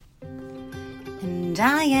And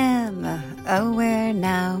I am Aware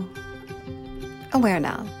Now. Aware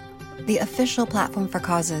Now, the official platform for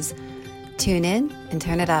causes. Tune in and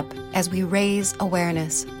turn it up as we raise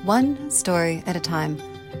awareness, one story at a time,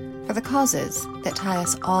 for the causes that tie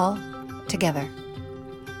us all together.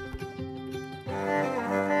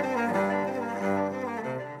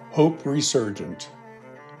 Hope Resurgent,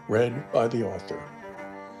 read by the author.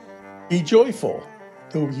 Be joyful,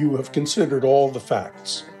 though you have considered all the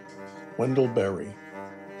facts. Wendell Berry.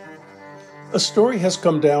 A story has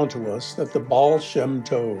come down to us that the Baal Shem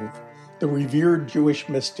Tov, the revered Jewish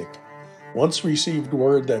mystic, once received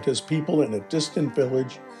word that his people in a distant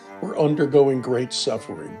village were undergoing great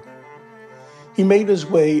suffering. He made his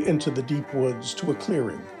way into the deep woods to a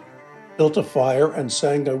clearing, built a fire, and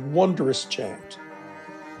sang a wondrous chant.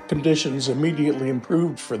 Conditions immediately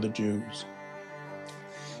improved for the Jews.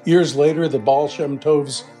 Years later, the Baal Shem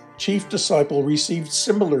Tov's chief disciple received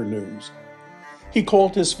similar news. He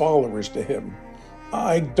called his followers to him.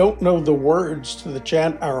 I don't know the words to the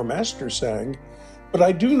chant our master sang, but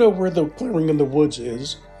I do know where the clearing in the woods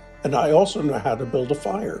is, and I also know how to build a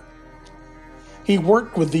fire. He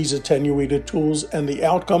worked with these attenuated tools, and the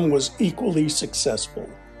outcome was equally successful.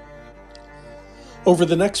 Over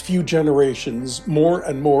the next few generations, more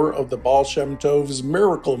and more of the Baal Shem Tov's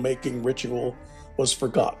miracle-making ritual was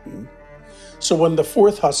forgotten. So when the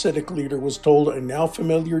fourth Hasidic leader was told a now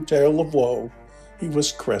familiar tale of woe, he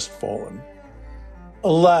was crestfallen.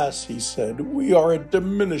 Alas, he said, we are a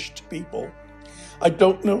diminished people. I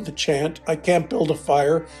don't know the chant, I can't build a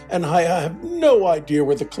fire, and I have no idea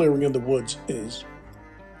where the clearing in the woods is.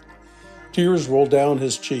 Tears rolled down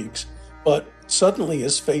his cheeks, but suddenly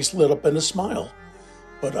his face lit up in a smile.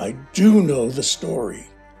 But I do know the story.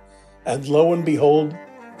 And lo and behold,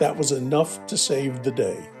 that was enough to save the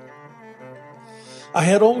day. I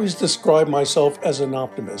had always described myself as an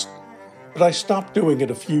optimist, but I stopped doing it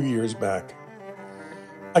a few years back.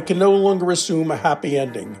 I can no longer assume a happy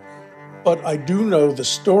ending, but I do know the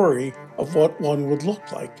story of what one would look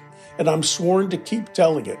like, and I'm sworn to keep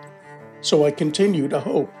telling it, so I continue to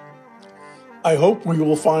hope. I hope we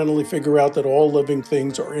will finally figure out that all living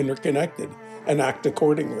things are interconnected and act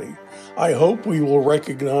accordingly. I hope we will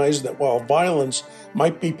recognize that while violence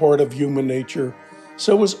might be part of human nature,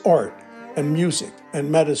 so is art and music and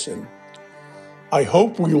medicine. I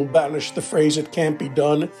hope we will banish the phrase "it can't be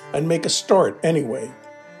done" and make a start anyway.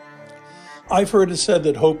 I've heard it said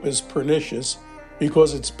that hope is pernicious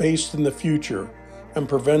because it's based in the future and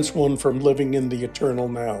prevents one from living in the eternal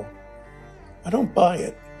now. I don't buy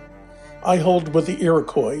it. I hold with the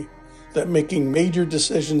Iroquois that making major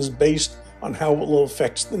decisions based on how it will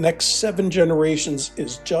affect the next 7 generations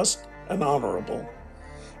is just and honorable.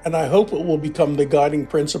 And I hope it will become the guiding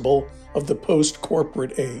principle of the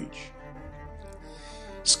post-corporate age.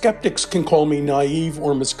 Skeptics can call me naive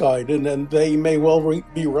or misguided, and they may well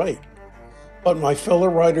be right. But my fellow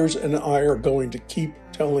writers and I are going to keep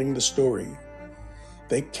telling the story.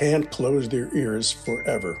 They can't close their ears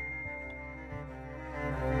forever.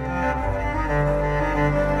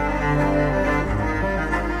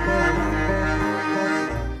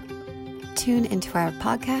 Tune into our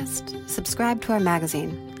podcast, subscribe to our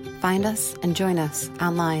magazine, find us and join us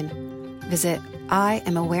online. Visit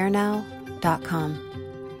IamAwareNow.com.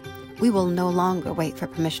 We will no longer wait for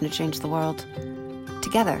permission to change the world.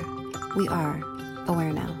 Together, we are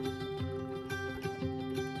Aware Now.